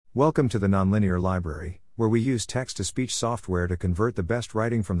Welcome to the Nonlinear Library, where we use text-to-speech software to convert the best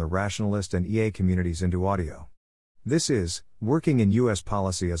writing from the Rationalist and EA communities into audio. This is Working in U.S.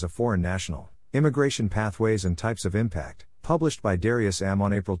 Policy as a Foreign National, Immigration Pathways and Types of Impact, published by Darius M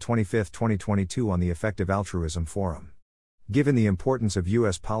on April 25, 2022 on the Effective Altruism Forum. Given the importance of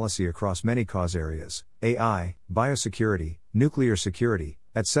U.S. policy across many cause areas, AI, biosecurity, nuclear security,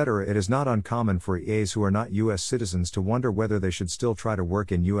 etc., it is not uncommon for EAs who are not U.S. citizens to wonder whether they should still try to work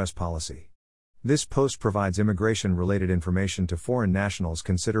in U.S. policy. This post provides immigration-related information to foreign nationals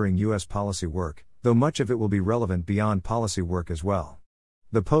considering U.S. policy work, though much of it will be relevant beyond policy work as well.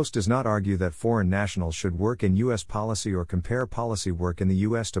 The post does not argue that foreign nationals should work in U.S. policy or compare policy work in the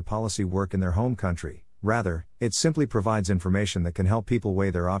U.S. to policy work in their home country. Rather, it simply provides information that can help people weigh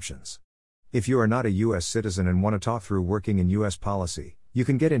their options. If you are not a U.S. citizen and want to talk through working in U.S. policy, you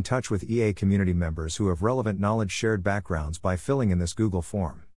can get in touch with EA community members who have relevant knowledge shared backgrounds by filling in this Google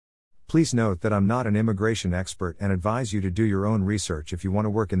form. Please note that I'm not an immigration expert and advise you to do your own research if you want to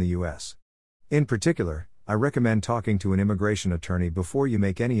work in the U.S. In particular, I recommend talking to an immigration attorney before you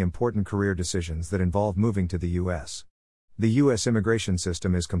make any important career decisions that involve moving to the U.S. The U.S. immigration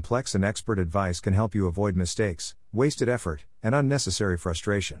system is complex and expert advice can help you avoid mistakes, wasted effort, and unnecessary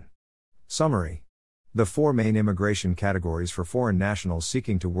frustration. Summary. The four main immigration categories for foreign nationals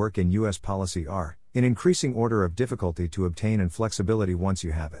seeking to work in U.S. policy are, in increasing order of difficulty to obtain and flexibility once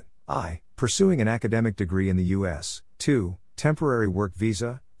you have it. I. Pursuing an academic degree in the U.S. 2. Temporary work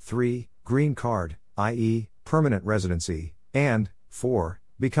visa. 3. Green card, i.e., permanent residency. And 4.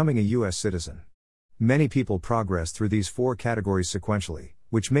 Becoming a U.S. citizen. Many people progress through these four categories sequentially,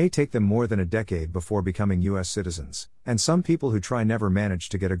 which may take them more than a decade before becoming U.S. citizens, and some people who try never manage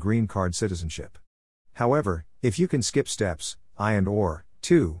to get a green card citizenship. However, if you can skip steps, I and or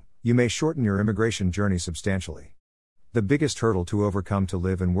 2, you may shorten your immigration journey substantially. The biggest hurdle to overcome to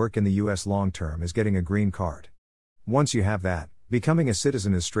live and work in the U.S. long term is getting a green card. Once you have that, becoming a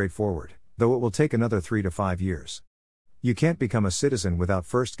citizen is straightforward, though it will take another 3 to 5 years. You can't become a citizen without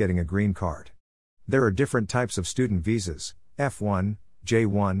first getting a green card. There are different types of student visas, F1,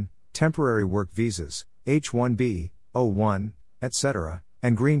 J1, temporary work visas, H1B, O1, etc.,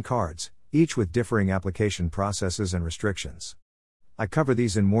 and green cards, each with differing application processes and restrictions. I cover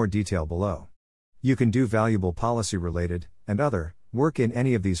these in more detail below. You can do valuable policy-related, and other, work in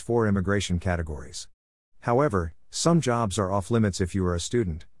any of these four immigration categories. However, some jobs are off-limits if you are a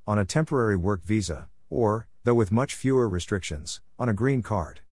student, on a temporary work visa, or, though with much fewer restrictions, on a green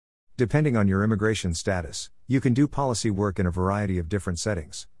card. Depending on your immigration status, you can do policy work in a variety of different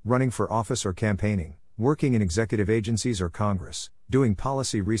settings, running for office or campaigning, working in executive agencies or Congress, doing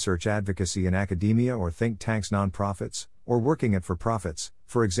policy research advocacy in academia or think tanks nonprofits, or working at for-profits,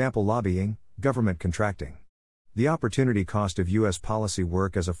 for example lobbying, government contracting. The opportunity cost of U.S. policy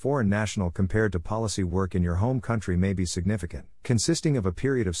work as a foreign national compared to policy work in your home country may be significant, consisting of a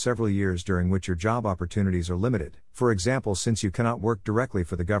period of several years during which your job opportunities are limited, for example since you cannot work directly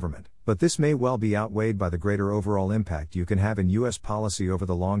for the government, but this may well be outweighed by the greater overall impact you can have in U.S. policy over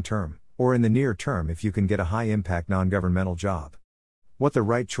the long term, or in the near term if you can get a high-impact non-governmental job. What the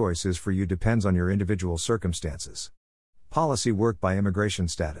right choice is for you depends on your individual circumstances. Policy work by immigration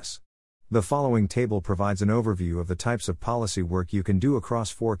status. The following table provides an overview of the types of policy work you can do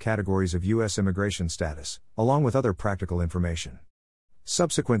across four categories of U.S. immigration status, along with other practical information.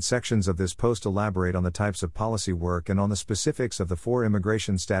 Subsequent sections of this post elaborate on the types of policy work and on the specifics of the four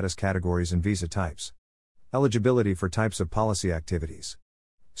immigration status categories and visa types. Eligibility for types of policy activities.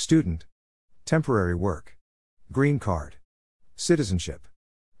 Student. Temporary work. Green card. Citizenship.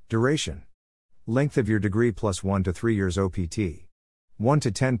 Duration. Length of your degree plus 1 to 3 years OPT. 1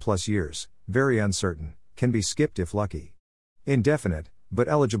 to 10 plus years, very uncertain, can be skipped if lucky. Indefinite, but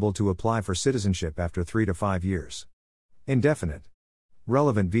eligible to apply for citizenship after 3 to 5 years. Indefinite.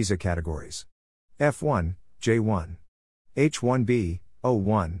 Relevant visa categories. F1, J1. H1B,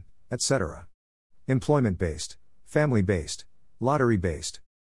 O1, etc. Employment-based, family-based, lottery-based.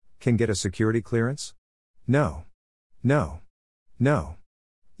 Can get a security clearance? No. No. No.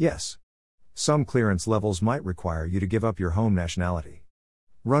 Yes. Some clearance levels might require you to give up your home nationality.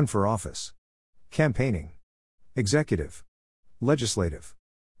 Run for office. Campaigning. Executive. Legislative.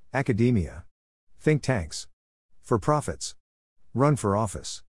 Academia. Think tanks. For profits. Run for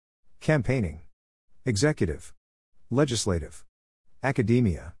office. Campaigning. Executive. Legislative.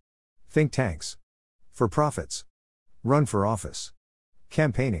 Academia. Think tanks. For profits. Run for office.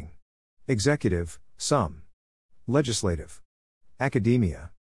 Campaigning. Executive, some. Legislative. Academia.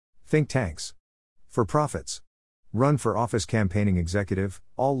 Think tanks. For profits. Run for office. Campaigning. Executive,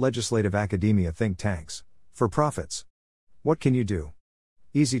 all legislative. Academia. Think tanks. For profits. What can you do?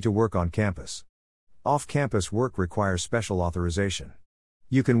 Easy to work on campus. Off-campus work requires special authorization.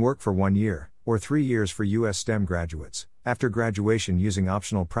 You can work for 1 year, or 3 years for U.S. STEM graduates, after graduation using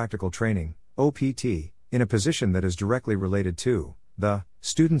optional practical training, OPT, in a position that is directly related to the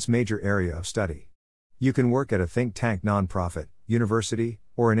student's major area of study. You can work at a think tank, nonprofit, university,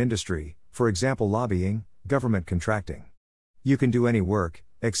 or an industry, for example lobbying, government contracting. You can do any work,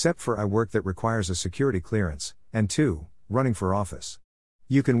 except for work that requires a security clearance, and 2, running for office.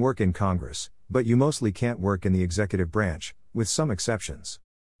 You can work in Congress, but you mostly can't work in the executive branch, with some exceptions.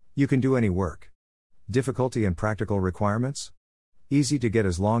 You can do any work. Difficulty and practical requirements? Easy to get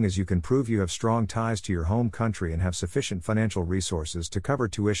as long as you can prove you have strong ties to your home country and have sufficient financial resources to cover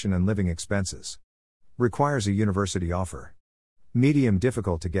tuition and living expenses. Requires a university offer. Medium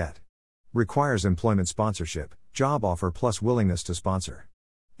difficult to get. Requires employment sponsorship, job offer plus willingness to sponsor.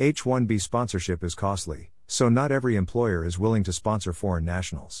 H-1B sponsorship is costly, so not every employer is willing to sponsor foreign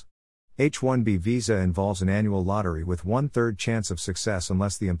nationals. H-1B visa involves an annual lottery with 1/3 chance of success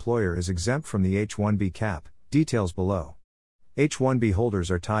unless the employer is exempt from the H-1B cap, details below. H-1B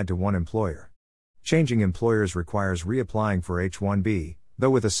holders are tied to one employer. Changing employers requires reapplying for H-1B, though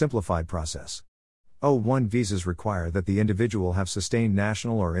with a simplified process. O-1 visas require that the individual have sustained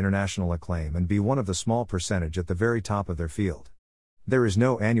national or international acclaim and be one of the small percentage at the very top of their field. There is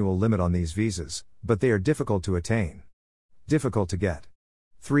no annual limit on these visas, but they are difficult to attain. Difficult to get.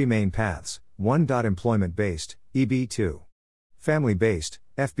 3 main paths: 1. Employment-based, EB-2. Family-based,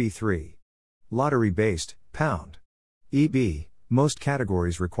 FB-3. Lottery-based, pound. EB, most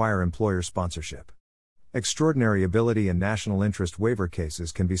categories require employer sponsorship. Extraordinary ability and national interest waiver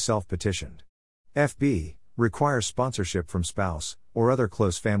cases can be self-petitioned. FB, requires sponsorship from spouse, or other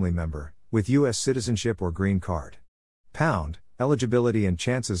close family member, with U.S. citizenship or green card. Pound, eligibility and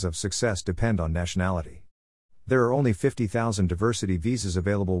chances of success depend on nationality. There are only 50,000 diversity visas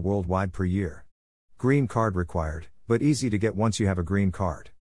available worldwide per year. Green card required, but easy to get once you have a green card.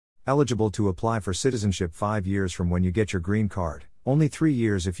 Eligible to apply for citizenship 5 years from when you get your green card, only 3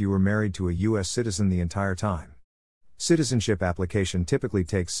 years if you were married to a U.S. citizen the entire time. Citizenship application typically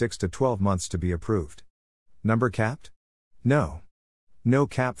takes 6 to 12 months to be approved. Number capped? No. No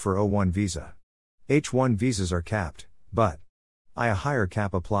cap for O1 visa. H1 visas are capped, but a higher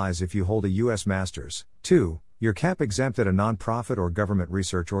cap applies if you hold a U.S. master's. 2. You're cap exempt at a non-profit or government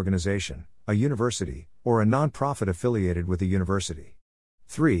research organization, a university, or a non-profit affiliated with a university.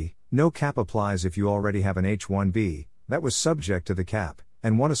 3. No cap applies if you already have an H-1B, that was subject to the cap,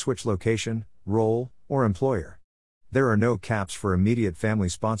 and want to switch location, role, or employer. There are no caps for immediate family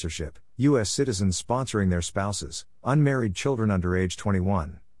sponsorship, U.S. citizens sponsoring their spouses, unmarried children under age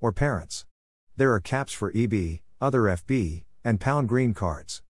 21, or parents. There are caps for EB, other FB, and pound green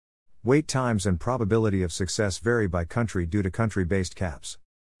cards. Wait times and probability of success vary by country due to country-based caps.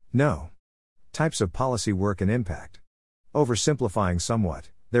 No. Types of policy work and impact. Oversimplifying somewhat,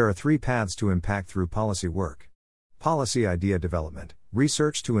 there are 3 paths to impact through policy work. Policy idea development,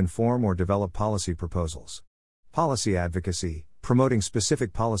 research to inform or develop policy proposals. Policy advocacy, promoting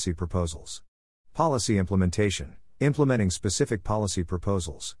specific policy proposals. Policy implementation, implementing specific policy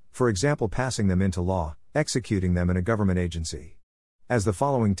proposals, for example passing them into law, executing them in a government agency. As the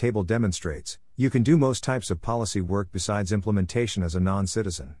following table demonstrates, you can do most types of policy work besides implementation as a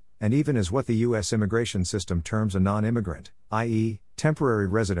non-citizen, and even as what the U.S. immigration system terms a non-immigrant, i.e., temporary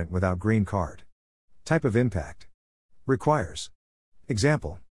resident without green card. Type of impact. Requires.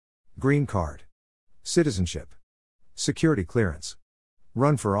 Example. Green card. Citizenship. Security clearance.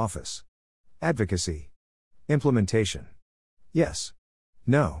 Run for office. Advocacy. Implementation. Yes.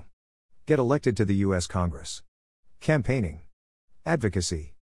 No. Get elected to the U.S. Congress. Campaigning.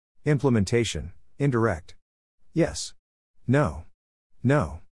 Advocacy. Implementation, indirect. Yes. No.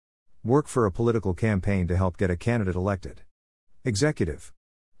 No. Work for a political campaign to help get a candidate elected. Executive.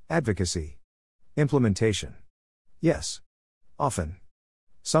 Advocacy. Implementation. Yes. Often.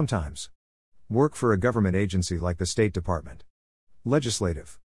 Sometimes. Work for a government agency like the State Department.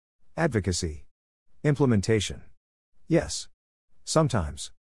 Legislative. Advocacy. Implementation. Yes.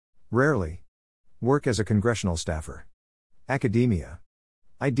 Sometimes. Rarely. Work as a congressional staffer. Academia.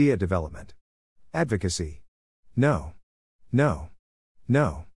 Idea development. Advocacy. No. No.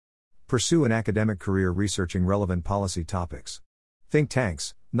 No. Pursue an academic career researching relevant policy topics. Think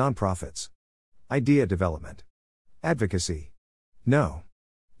tanks, nonprofits. Idea development. Advocacy. No.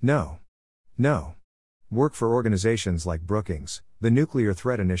 No. No. Work for organizations like Brookings, the Nuclear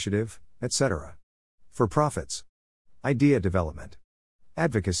Threat Initiative, etc. For profits. Idea development.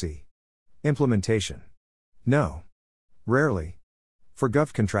 Advocacy. Implementation. No. Rarely. For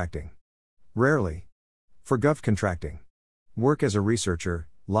gov contracting. Rarely. For gov contracting. Work as a researcher,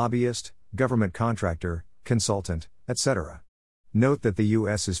 lobbyist, government contractor, consultant, etc. Note that the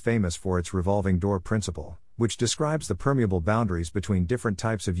U.S. is famous for its revolving door principle, which describes the permeable boundaries between different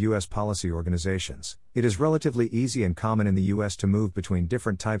types of U.S. policy organizations. It is relatively easy and common in the U.S. to move between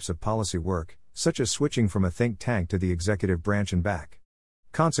different types of policy work, such as switching from a think tank to the executive branch and back.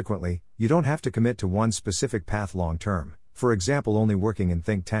 Consequently, you don't have to commit to one specific path long term, for example only working in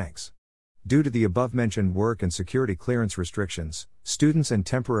think tanks. Due to the above-mentioned work and security clearance restrictions, students and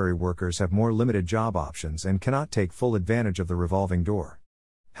temporary workers have more limited job options and cannot take full advantage of the revolving door.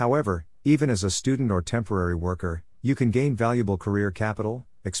 However, even as a student or temporary worker, you can gain valuable career capital,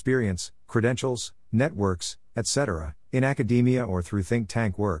 experience, credentials, networks, etc., in academia or through think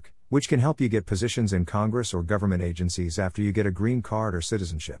tank work, which can help you get positions in Congress or government agencies after you get a green card or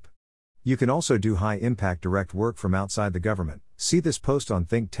citizenship. You can also do high-impact direct work from outside the government. See this post on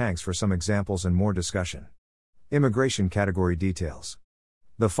think tanks for some examples and more discussion. Immigration category details.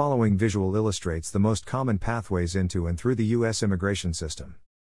 The following visual illustrates the most common pathways into and through the U.S. immigration system.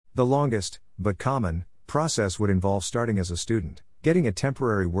 The longest, but common, process would involve starting as a student, getting a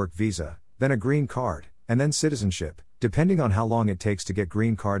temporary work visa, then a green card, and then citizenship. Depending on how long it takes to get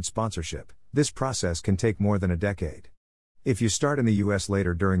green card sponsorship, this process can take more than a decade. If you start in the U.S.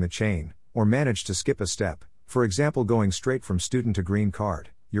 later during the chain, or manage to skip a step, for example going straight from student to green card,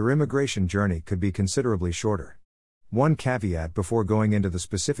 your immigration journey could be considerably shorter. One caveat before going into the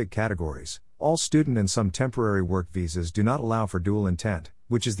specific categories: all student and some temporary work visas do not allow for dual intent,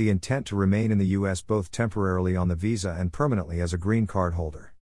 which is the intent to remain in the U.S. both temporarily on the visa and permanently as a green card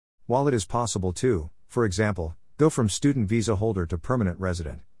holder. While it is possible to, for example, go from student visa holder to permanent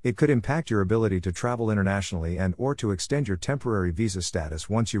resident, it could impact your ability to travel internationally and or to extend your temporary visa status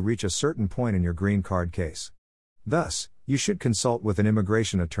once you reach a certain point in your green card case. Thus, you should consult with an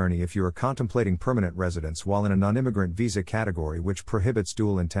immigration attorney if you are contemplating permanent residence while in a non-immigrant visa category which prohibits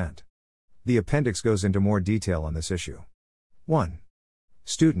dual intent. The appendix goes into more detail on this issue. 1.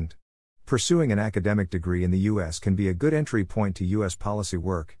 Student. Pursuing an academic degree in the U.S. can be a good entry point to U.S. policy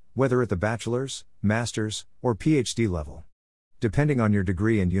work, whether at the bachelor's, master's, or PhD level. Depending on your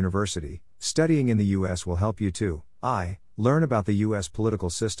degree and university, studying in the U.S. will help you to I. Learn about the U.S.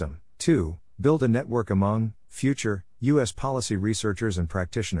 political system, 2. Build a network among future U.S. policy researchers and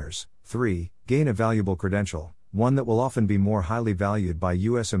practitioners, 3. Gain a valuable credential, one that will often be more highly valued by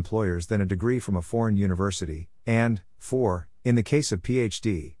U.S. employers than a degree from a foreign university, and 4. In the case of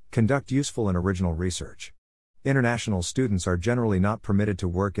PhD, conduct useful and original research. International students are generally not permitted to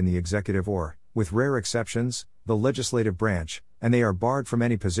work in the executive or, with rare exceptions, the legislative branch, and they are barred from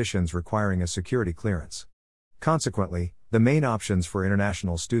any positions requiring a security clearance. Consequently, the main options for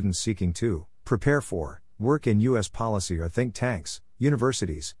international students seeking to prepare for work in U.S. policy are think tanks,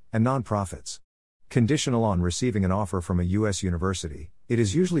 universities, and nonprofits. Conditional on receiving an offer from a U.S. university, it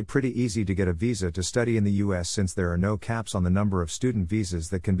is usually pretty easy to get a visa to study in the U.S. since there are no caps on the number of student visas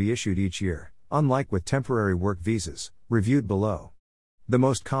that can be issued each year, unlike with temporary work visas, reviewed below. The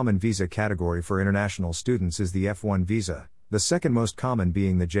most common visa category for international students is the F1 visa, the second most common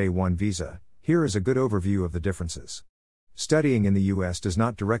being the J1 visa. Here is a good overview of the differences. Studying in the U.S. does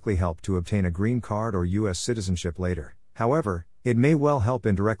not directly help to obtain a green card or U.S. citizenship later. However, it may well help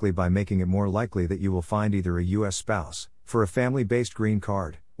indirectly by making it more likely that you will find either a U.S. spouse, for a family-based green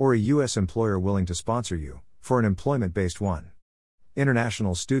card, or a U.S. employer willing to sponsor you, for an employment-based one.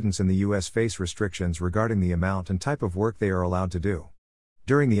 International students in the U.S. face restrictions regarding the amount and type of work they are allowed to do.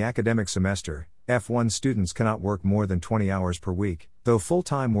 During the academic semester, F1 students cannot work more than 20 hours per week, though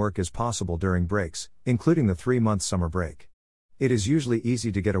full-time work is possible during breaks, including the 3-month summer break. It is usually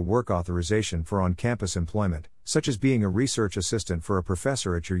easy to get a work authorization for on-campus employment, such as being a research assistant for a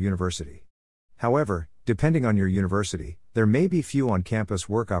professor at your university. However, depending on your university, there may be few on-campus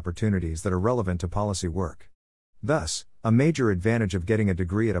work opportunities that are relevant to policy work. Thus, a major advantage of getting a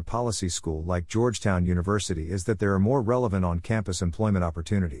degree at a policy school like Georgetown University is that there are more relevant on-campus employment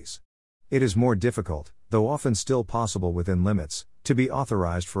opportunities. It is more difficult, though often still possible within limits, to be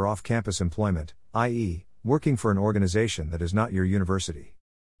authorized for off-campus employment, i.e., working for an organization that is not your university.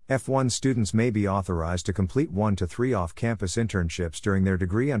 F1 students may be authorized to complete 1 to 3 off-campus internships during their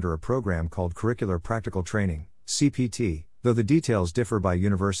degree under a program called Curricular Practical Training, CPT, though the details differ by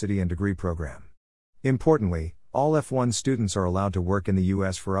university and degree program. Importantly, all F1 students are allowed to work in the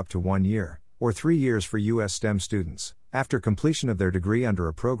U.S. for up to 1 year, or 3 years for U.S. STEM students, after completion of their degree under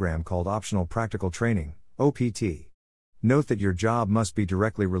a program called Optional Practical Training, OPT. Note that your job must be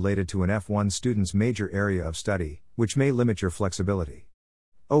directly related to an F1 student's major area of study, which may limit your flexibility.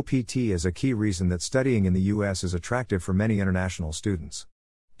 OPT is a key reason that studying in the U.S. is attractive for many international students.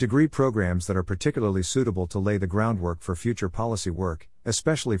 Degree programs that are particularly suitable to lay the groundwork for future policy work,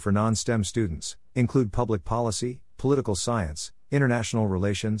 especially for non-STEM students, include public policy, political science, international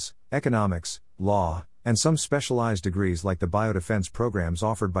relations, economics, law, and some specialized degrees like the biodefense programs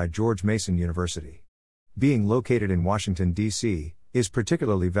offered by George Mason University. Being located in Washington, D.C., is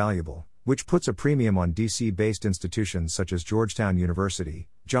particularly valuable, which puts a premium on D.C.-based institutions such as Georgetown University,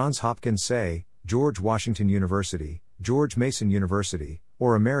 Johns Hopkins SAY, George Washington University, George Mason University,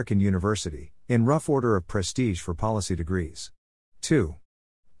 or American University, in rough order of prestige for policy degrees. 2.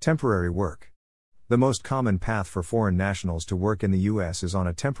 Temporary work. The most common path for foreign nationals to work in the U.S. is on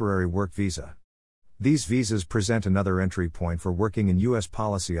a temporary work visa. These visas present another entry point for working in U.S.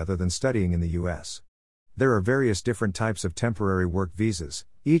 policy other than studying in the U.S. There are various different types of temporary work visas,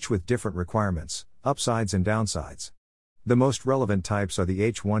 each with different requirements, upsides and downsides. The most relevant types are the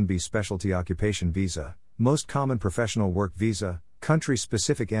H-1B Specialty Occupation Visa, most common professional work visa,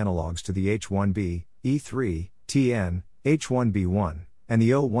 country-specific analogs to the H-1B, E-3, TN, H-1B1, and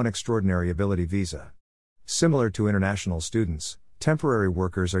the O-1 Extraordinary Ability Visa. Similar to international students, temporary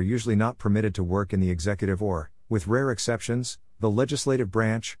workers are usually not permitted to work in the executive or, with rare exceptions, the legislative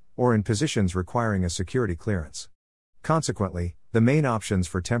branch, or in positions requiring a security clearance. Consequently, the main options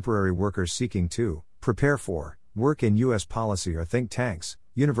for temporary workers seeking to prepare for work in U.S. policy are think tanks,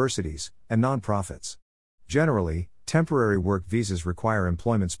 universities, and nonprofits. Generally, temporary work visas require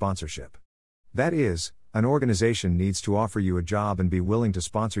employment sponsorship. That is, an organization needs to offer you a job and be willing to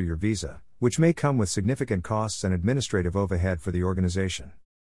sponsor your visa, which may come with significant costs and administrative overhead for the organization.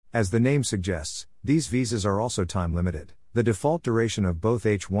 As the name suggests, these visas are also time-limited. The default duration of both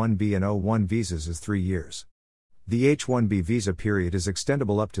H-1B and O-1 visas is 3 years. The H-1B visa period is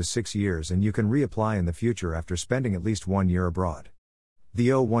extendable up to 6 years and you can reapply in the future after spending at least 1 year abroad.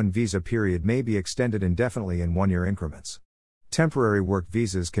 The O-1 visa period may be extended indefinitely in 1-year increments. Temporary work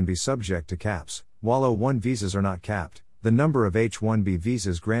visas can be subject to caps. While O-1 visas are not capped, the number of H-1B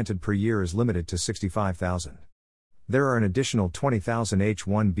visas granted per year is limited to 65,000. There are an additional 20,000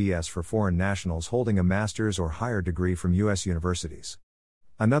 H-1Bs for foreign nationals holding a master's or higher degree from U.S. universities.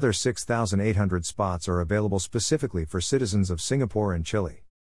 Another 6,800 spots are available specifically for citizens of Singapore and Chile.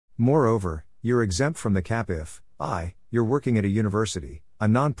 Moreover, you're exempt from the cap if I. You're working at a university, a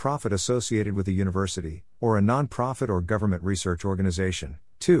non-profit associated with a university, or a non-profit or government research organization.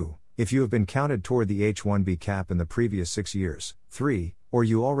 2. If you have been counted toward the H-1B cap in the previous 6 years. 3. Or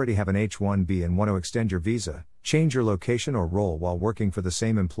you already have an H-1B and want to extend your visa, change your location or role while working for the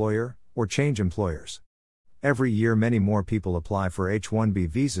same employer, or change employers. Every year many more people apply for H-1B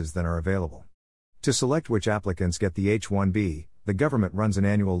visas than are available. To select which applicants get the H-1B, the government runs an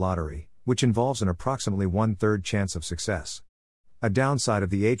annual lottery, which involves an approximately 1/3 chance of success. A downside of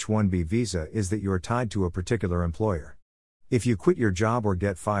the H-1B visa is that you are tied to a particular employer. If you quit your job or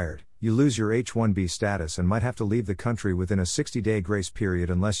get fired, you lose your H-1B status and might have to leave the country within a 60-day grace period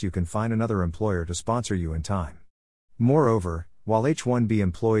unless you can find another employer to sponsor you in time. Moreover, while H-1B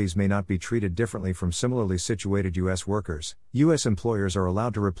employees may not be treated differently from similarly situated U.S. workers, U.S. employers are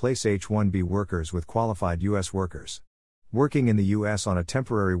allowed to replace H-1B workers with qualified U.S. workers. Working in the U.S. on a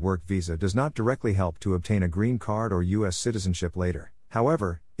temporary work visa does not directly help to obtain a green card or U.S. citizenship later.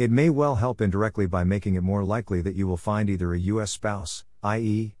 However, it may well help indirectly by making it more likely that you will find either a U.S. spouse,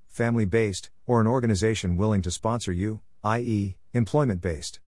 i.e., family-based, or an organization willing to sponsor you, i.e.,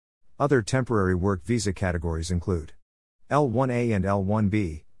 employment-based. Other temporary work visa categories include L-1A and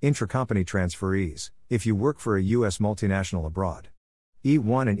L-1B, intracompany transferees, if you work for a U.S. multinational abroad.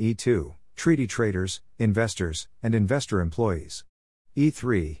 E-1 and E-2, treaty traders, investors, and investor employees.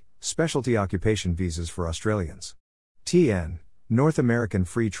 E-3, specialty occupation visas for Australians. TN, North American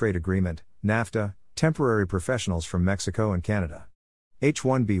Free Trade Agreement, NAFTA, temporary professionals from Mexico and Canada.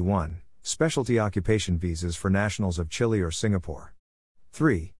 H-1B1, specialty occupation visas for nationals of Chile or Singapore.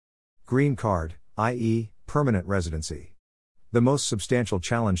 3. Green card, i.e., permanent residency. The most substantial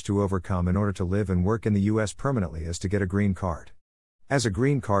challenge to overcome in order to live and work in the U.S. permanently is to get a green card. As a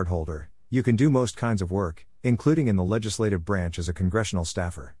green card holder, you can do most kinds of work, including in the legislative branch as a congressional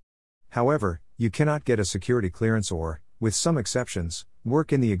staffer. However, you cannot get a security clearance or, with some exceptions,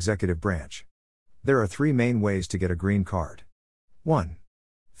 work in the executive branch. There are 3 main ways to get a green card. 1.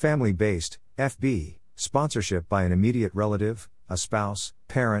 Family-based, FB, sponsorship by an immediate relative, a spouse,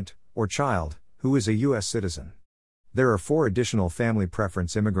 parent, or child, who is a U.S. citizen. There are 4 additional family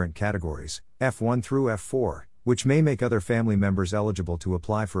preference immigrant categories, F1 through F4, which may make other family members eligible to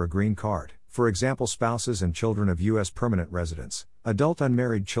apply for a green card, for example spouses and children of U.S. permanent residents, adult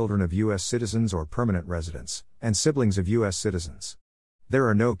unmarried children of U.S. citizens or permanent residents, and siblings of U.S. citizens. There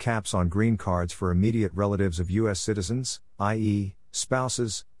are no caps on green cards for immediate relatives of U.S. citizens, i.e.,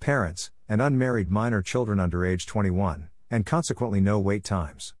 spouses, parents, and unmarried minor children under age 21, and consequently no wait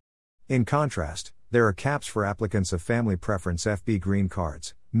times. In contrast, there are caps for applicants of family preference FB green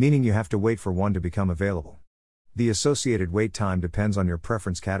cards, meaning you have to wait for one to become available. The associated wait time depends on your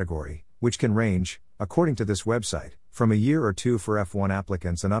preference category, which can range, according to this website, from a year or two for F1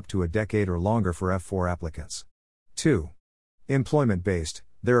 applicants and up to a decade or longer for F4 applicants. 2. Employment-based.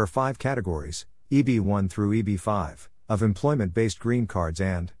 There are 5 categories, EB1 through EB5, of employment-based green cards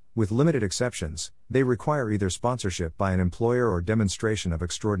and, with limited exceptions, they require either sponsorship by an employer or demonstration of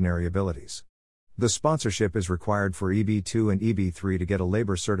extraordinary abilities. The sponsorship is required for EB2 and EB3 to get a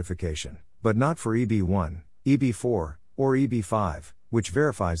labor certification, but not for EB1, EB4, or EB5, which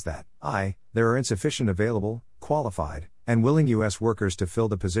verifies that there are insufficient available, qualified, and willing U.S. workers to fill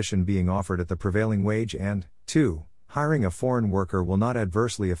the position being offered at the prevailing wage and 2. Hiring a foreign worker will not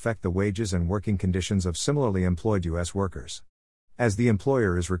adversely affect the wages and working conditions of similarly employed U.S. workers. As the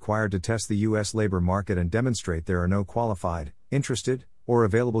employer is required to test the U.S. labor market and demonstrate there are no qualified, interested, or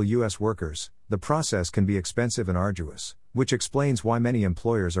available U.S. workers, the process can be expensive and arduous, which explains why many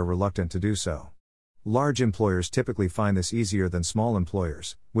employers are reluctant to do so. Large employers typically find this easier than small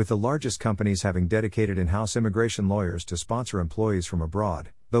employers, with the largest companies having dedicated in-house immigration lawyers to sponsor employees from abroad,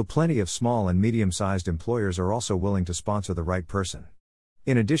 though plenty of small and medium-sized employers are also willing to sponsor the right person.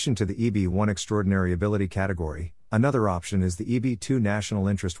 In addition to the EB1 Extraordinary Ability category, another option is the EB2 National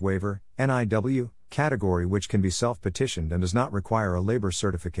Interest Waiver, NIW, category, which can be self-petitioned and does not require a labor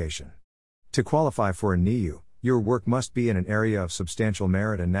certification. To qualify for a NIU, your work must be in an area of substantial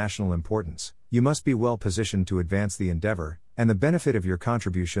merit and national importance, you must be well positioned to advance the endeavor, and the benefit of your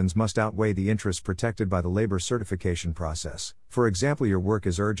contributions must outweigh the interests protected by the labor certification process. For example, your work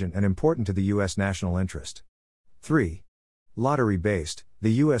is urgent and important to the U.S. national interest. 3. Lottery-based.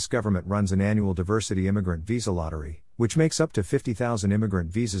 The U.S. government runs an annual diversity immigrant visa lottery, which makes up to 50,000 immigrant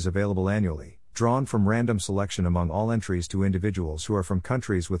visas available annually, drawn from random selection among all entries to individuals who are from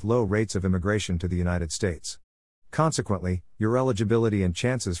countries with low rates of immigration to the United States. Consequently, your eligibility and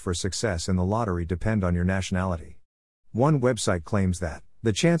chances for success in the lottery depend on your nationality. One website claims that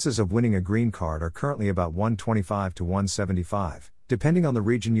the chances of winning a green card are currently about 125 to 175, depending on the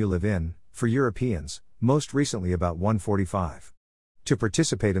region you live in, for Europeans, most recently about 145. To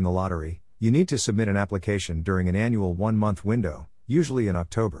participate in the lottery, you need to submit an application during an annual 1-month window, usually in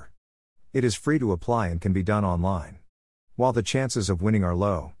October. It is free to apply and can be done online. While the chances of winning are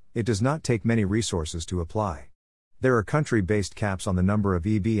low, it does not take many resources to apply. There are country-based caps on the number of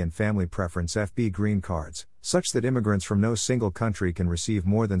EB and family preference FB green cards, such that immigrants from no single country can receive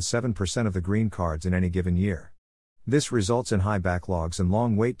more than 7% of the green cards in any given year. This results in high backlogs and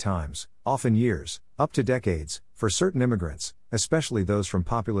long wait times, often years, up to decades, for certain immigrants, especially those from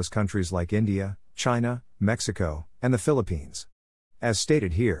populous countries like India, China, Mexico, and the Philippines. As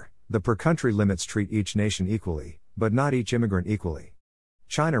stated here, the per-country limits treat each nation equally, but not each immigrant equally.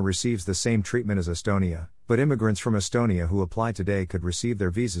 China receives the same treatment as Estonia, but immigrants from Estonia who apply today could receive their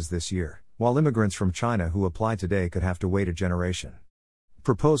visas this year, while immigrants from China who apply today could have to wait a generation.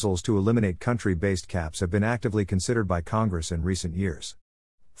 Proposals to eliminate country-based caps have been actively considered by Congress in recent years.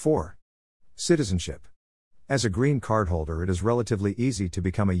 4. Citizenship. As a green card holder, it is relatively easy to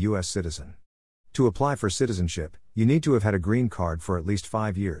become a U.S. citizen. To apply for citizenship, you need to have had a green card for at least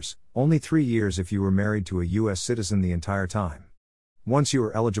 5 years, only 3 years if you were married to a U.S. citizen the entire time. Once you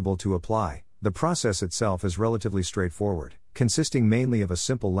are eligible to apply, the process itself is relatively straightforward, consisting mainly of a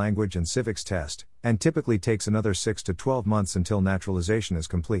simple language and civics test, and typically takes another 6 to 12 months until naturalization is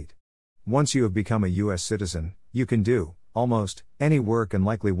complete. Once you have become a U.S. citizen, you can do almost any work and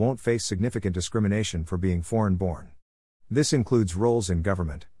likely won't face significant discrimination for being foreign-born. This includes roles in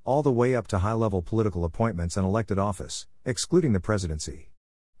government, all the way up to high-level political appointments and elected office, excluding the presidency.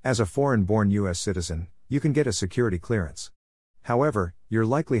 As a foreign-born U.S. citizen, you can get a security clearance. However, your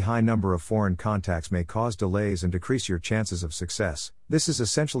likely high number of foreign contacts may cause delays and decrease your chances of success. This is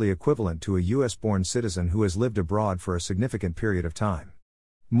essentially equivalent to a U.S.-born citizen who has lived abroad for a significant period of time.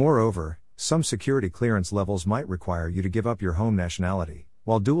 Moreover, some security clearance levels might require you to give up your home nationality.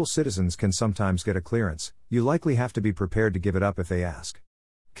 While dual citizens can sometimes get a clearance, you likely have to be prepared to give it up if they ask.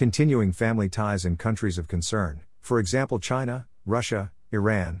 Continuing family ties in countries of concern, for example China, Russia,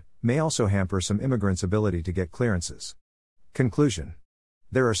 Iran, may also hamper some immigrants' ability to get clearances. Conclusion.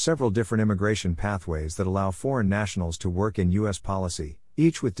 There are several different immigration pathways that allow foreign nationals to work in U.S. policy,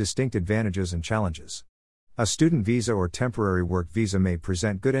 each with distinct advantages and challenges. A student visa or temporary work visa may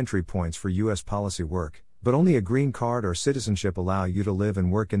present good entry points for U.S. policy work, but only a green card or citizenship allow you to live and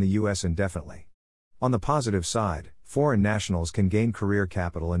work in the U.S. indefinitely. On the positive side, foreign nationals can gain career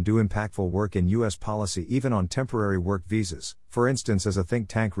capital and do impactful work in U.S. policy even on temporary work visas, for instance as a think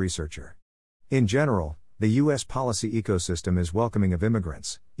tank researcher. In general, the U.S. policy ecosystem is welcoming of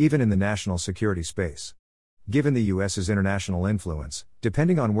immigrants, even in the national security space. Given the U.S.'s international influence,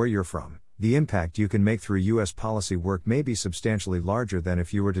 depending on where you're from, the impact you can make through U.S. policy work may be substantially larger than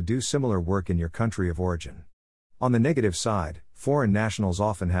if you were to do similar work in your country of origin. On the negative side, foreign nationals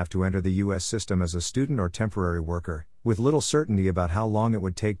often have to enter the U.S. system as a student or temporary worker, with little certainty about how long it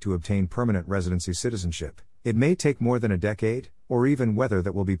would take to obtain permanent residency citizenship. It may take more than a decade, or even whether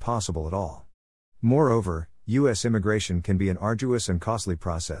that will be possible at all. Moreover, U.S. immigration can be an arduous and costly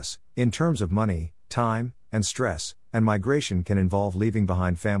process, in terms of money, time, and stress, and migration can involve leaving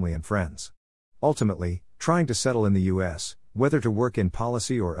behind family and friends. Ultimately, trying to settle in the U.S., whether to work in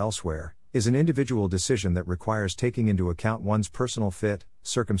policy or elsewhere, is an individual decision that requires taking into account one's personal fit,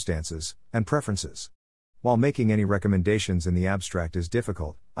 circumstances, and preferences. While making any recommendations in the abstract is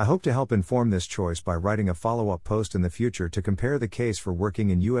difficult, I hope to help inform this choice by writing a follow-up post in the future to compare the case for working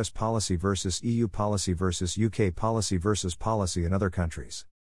in U.S. policy versus EU policy versus UK policy versus policy in other countries.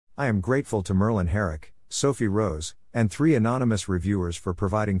 I am grateful to Merlin Herrick, Sophie Rose, and 3 anonymous reviewers for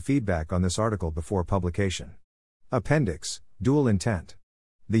providing feedback on this article before publication. Appendix: Dual Intent.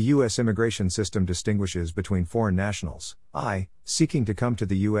 The U.S. immigration system distinguishes between foreign nationals, I, seeking to come to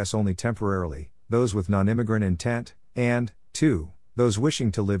the U.S. only temporarily, those with non-immigrant intent, and, 2, those wishing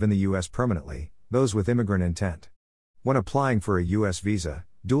to live in the U.S. permanently, those with immigrant intent. When applying for a U.S. visa,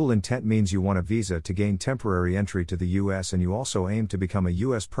 dual intent means you want a visa to gain temporary entry to the U.S. and you also aim to become a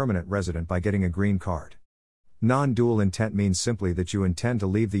U.S. permanent resident by getting a green card. Non-dual intent means simply that you intend to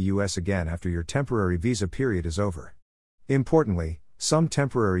leave the U.S. again after your temporary visa period is over. Importantly, some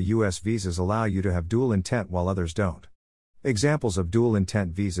temporary U.S. visas allow you to have dual intent while others don't. Examples of dual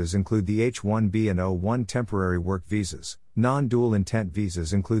intent visas include the H-1B and O-1 temporary work visas. Non-dual intent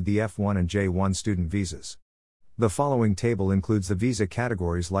visas include the F-1 and J-1 student visas. The following table includes the visa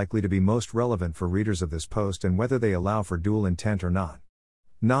categories likely to be most relevant for readers of this post and whether they allow for dual intent or not.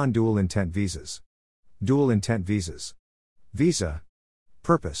 Non-dual intent visas. Dual intent visas. Visa.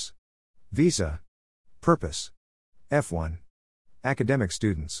 Purpose. Visa. Purpose. F-1. Academic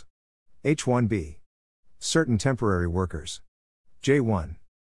students. H-1B. Certain temporary workers. J-1.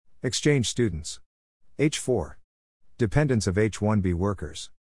 Exchange students. H-4. Dependents of H-1B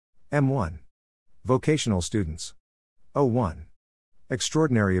workers. M-1. Vocational students. O-1.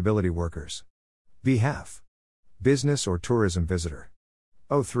 Extraordinary ability workers. V-half. Business or tourism visitor.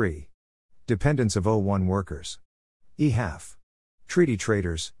 O-3. Dependents of O-1 workers. E-half. Treaty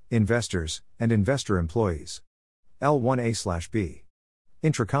traders, investors, and investor employees. L1A/B.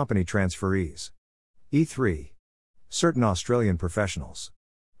 Intracompany transferees. E3. Certain Australian professionals.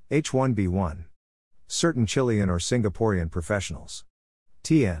 H1B1. Certain Chilean or Singaporean professionals.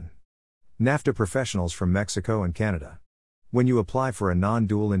 TN. NAFTA professionals from Mexico and Canada. When you apply for a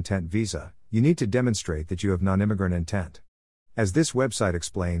non-dual intent visa, you need to demonstrate that you have non-immigrant intent. As this website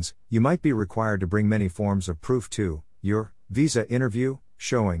explains, you might be required to bring many forms of proof to your visa interview,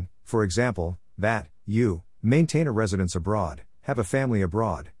 showing, for example, that you maintain a residence abroad, have a family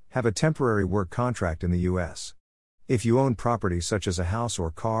abroad, have a temporary work contract in the U.S. If you own property such as a house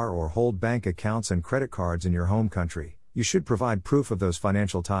or car or hold bank accounts and credit cards in your home country, you should provide proof of those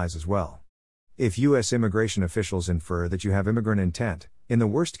financial ties as well. If U.S. immigration officials infer that you have immigrant intent, in the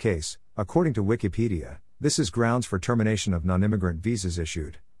worst case, according to Wikipedia, this is grounds for termination of non-immigrant visas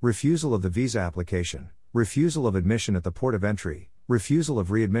issued, refusal of the visa application, refusal of admission at the port of entry, refusal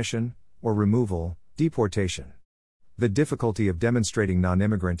of readmission, or removal, deportation. The difficulty of demonstrating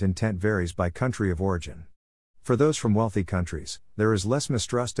non-immigrant intent varies by country of origin. For those from wealthy countries, there is less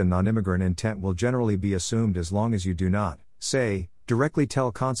mistrust and non-immigrant intent will generally be assumed as long as you do not, say, directly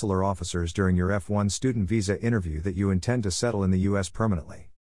tell consular officers during your F1 student visa interview that you intend to settle in the U.S. permanently.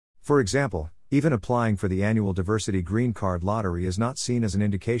 For example, even applying for the annual diversity green card lottery is not seen as an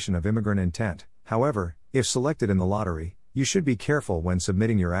indication of immigrant intent. However, if selected in the lottery, you should be careful when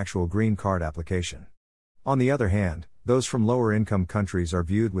submitting your actual green card application. On the other hand, those from lower income countries are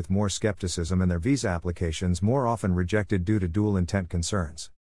viewed with more skepticism and their visa applications more often rejected due to dual intent concerns.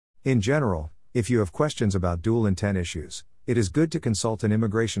 In general, if you have questions about dual intent issues, it is good to consult an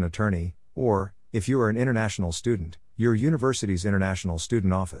immigration attorney, or, if you are an international student, your university's international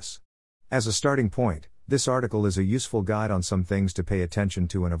student office. As a starting point, this article is a useful guide on some things to pay attention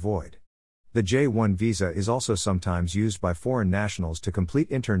to and avoid. The J-1 visa is also sometimes used by foreign nationals to complete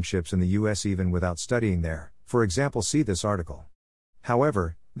internships in the U.S. even without studying there, for example see this article.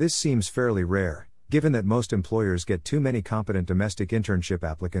 However, this seems fairly rare, given that most employers get too many competent domestic internship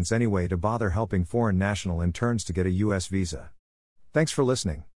applicants anyway to bother helping foreign national interns to get a U.S. visa. Thanks for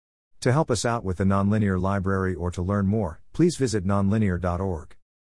listening. To help us out with the Nonlinear Library or to learn more, please visit nonlinear.org.